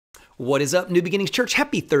What is up, New Beginnings Church?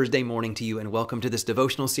 Happy Thursday morning to you, and welcome to this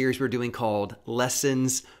devotional series we're doing called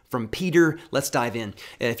Lessons from Peter. Let's dive in.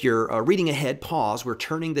 If you're reading ahead, pause. We're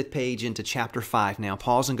turning the page into chapter 5 now.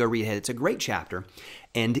 Pause and go read ahead. It's a great chapter,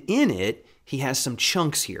 and in it, he has some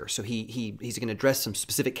chunks here. So he's going to address some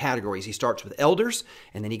specific categories. He starts with elders,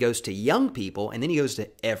 and then he goes to young people, and then he goes to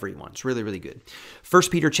everyone. It's really, really good. 1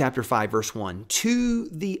 Peter chapter 5, verse 1, to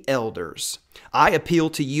the elders, I appeal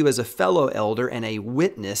to you as a fellow elder and a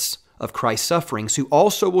witness of Christ's sufferings, who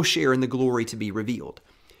also will share in the glory to be revealed.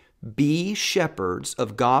 Be shepherds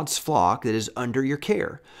of God's flock that is under your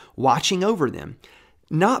care, watching over them,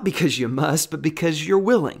 not because you must, but because you're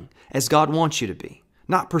willing, as God wants you to be,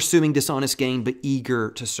 not pursuing dishonest gain, but eager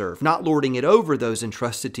to serve, not lording it over those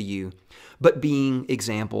entrusted to you, but being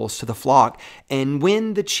examples to the flock. And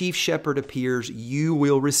when the chief shepherd appears, you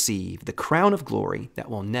will receive the crown of glory that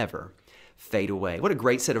will never fade away. What a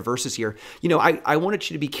great set of verses here. You know, I wanted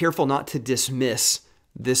you to be careful not to dismiss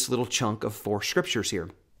this little chunk of 4 scriptures here.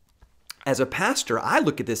 As a pastor, I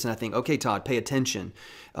look at this and I think, okay, Todd, pay attention.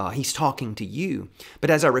 He's talking to you. But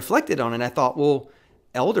as I reflected on it, I thought, well,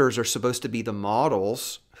 elders are supposed to be the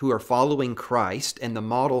models who are following Christ and the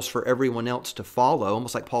models for everyone else to follow.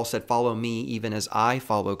 Almost like Paul said, follow me even as I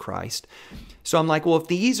follow Christ. So I'm like, well, if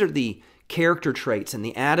these are the character traits and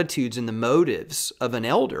the attitudes and the motives of an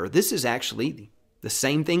elder, this is actually the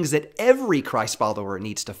same things that every Christ follower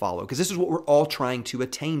needs to follow, because this is what we're all trying to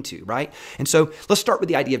attain to, right? And so let's start with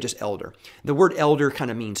the idea of just elder. The word elder kind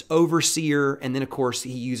of means overseer, and then of course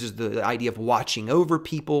he uses the idea of watching over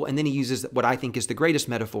people, and then he uses what I think is the greatest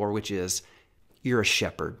metaphor, which is you're a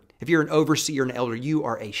shepherd. If you're an overseer and an elder, you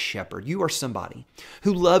are a shepherd. You are somebody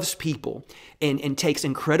who loves people and takes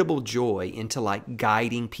incredible joy into like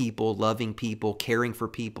guiding people, loving people, caring for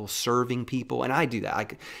people, serving people. And I do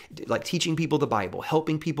that. Like teaching people the Bible,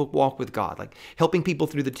 helping people walk with God, like helping people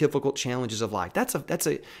through the difficult challenges of life. That's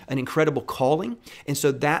an incredible calling. And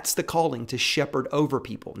so that's the calling, to shepherd over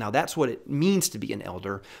people. Now that's what it means to be an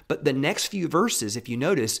elder. But the next few verses, if you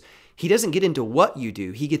notice, he doesn't get into what you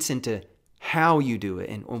do. He gets into how you do it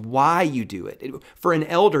and why you do it. For an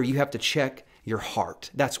elder, you have to check your heart.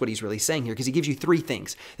 That's what he's really saying here, because he gives you 3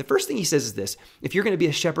 things. The first thing he says is this: if you're going to be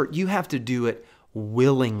a shepherd, you have to do it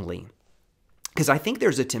willingly. Because I think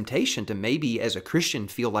there's a temptation to maybe as a Christian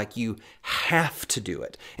feel like you have to do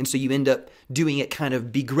it. And so you end up doing it kind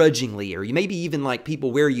of begrudgingly, or you maybe even like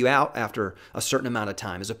people wear you out after a certain amount of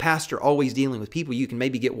time. As a pastor, always dealing with people, you can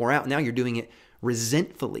maybe get wore out. Now you're doing it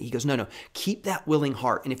resentfully. He goes, no, keep that willing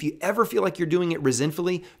heart. And if you ever feel like you're doing it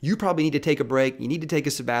resentfully, you probably need to take a break. You need to take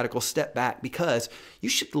a sabbatical, step back, because you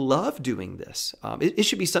should love doing this. It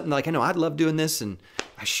should be something like, I know I'd love doing this, and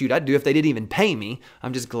I'd do it if they didn't even pay me.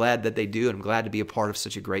 I'm just glad that they do, and I'm glad to be a part of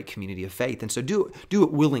such a great community of faith. And so do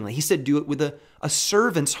it willingly. He said do it with a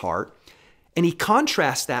servant's heart. And he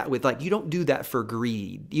contrasts that with like, you don't do that for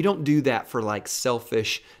greed. You don't do that for like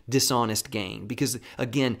selfish, dishonest gain. Because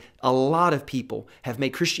again, a lot of people have made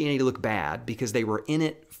Christianity look bad because they were in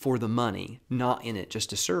it for the money, not in it just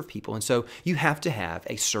to serve people. And so you have to have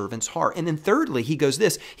a servant's heart. And then thirdly, he goes,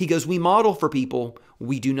 we model for people.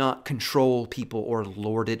 We do not control people or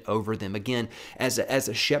lord it over them. Again, as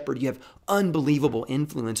a shepherd, you have unbelievable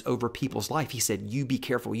influence over people's life. He said, you be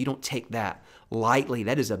careful. You don't take that lightly.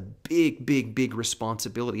 That is a big, big, big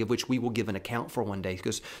responsibility of which we will give an account for one day. He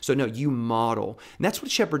goes, so no, you model. And that's what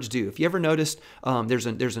shepherds do. If you ever noticed, there's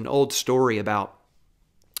an old story about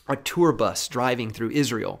a tour bus driving through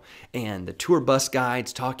Israel, and the tour bus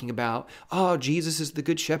guide's talking about, oh, Jesus is the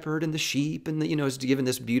good shepherd and the sheep, and is given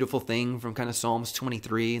this beautiful thing from kind of Psalms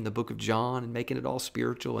 23 and the book of John and making it all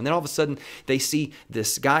spiritual. And then all of a sudden they see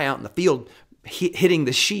this guy out in the field hitting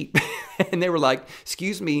the sheep. And they were like,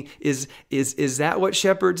 excuse me, is that what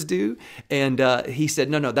shepherds do? And he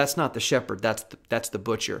said, no, that's not the shepherd. That's the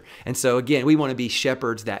butcher. And so again, we want to be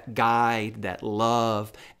shepherds that guide, that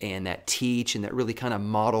love, and that teach, and that really kind of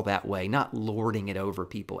model that way, not lording it over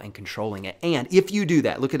people and controlling it. And if you do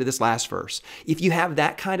that, look at this last verse. If you have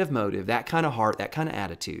that kind of motive, that kind of heart, that kind of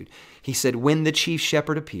attitude, he said, when the chief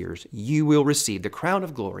shepherd appears, you will receive the crown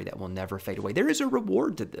of glory that will never fade away. There is a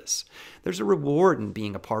reward to this. There's a reward in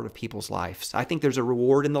being a part of people's lives. I think there's a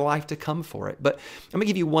reward in the life to come for it. But I'm going to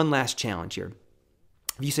give you one last challenge here.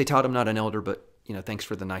 If you say, Todd, I'm not an elder, but thanks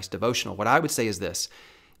for the nice devotional. What I would say is this: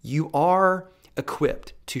 you are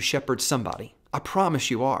equipped to shepherd somebody. I promise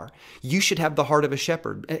you are. You should have the heart of a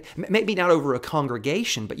shepherd. Maybe not over a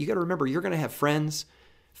congregation, but you got to remember, you're going to have friends.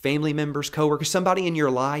 family members, coworkers, somebody in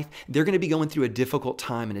your life, they're going to be going through a difficult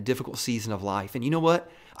time and a difficult season of life. And you know what?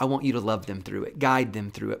 I want you to love them through it, guide them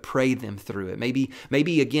through it, pray them through it.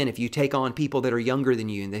 Maybe again, if you take on people that are younger than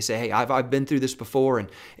you and they say, hey, I've been through this before, and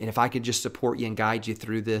if I could just support you and guide you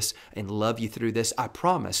through this and love you through this, I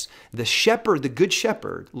promise the shepherd, the good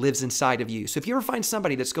shepherd, lives inside of you. So if you ever find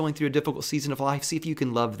somebody that's going through a difficult season of life, see if you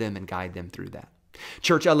can love them and guide them through that.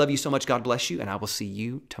 Church, I love you so much. God bless you, and I will see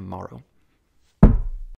you tomorrow.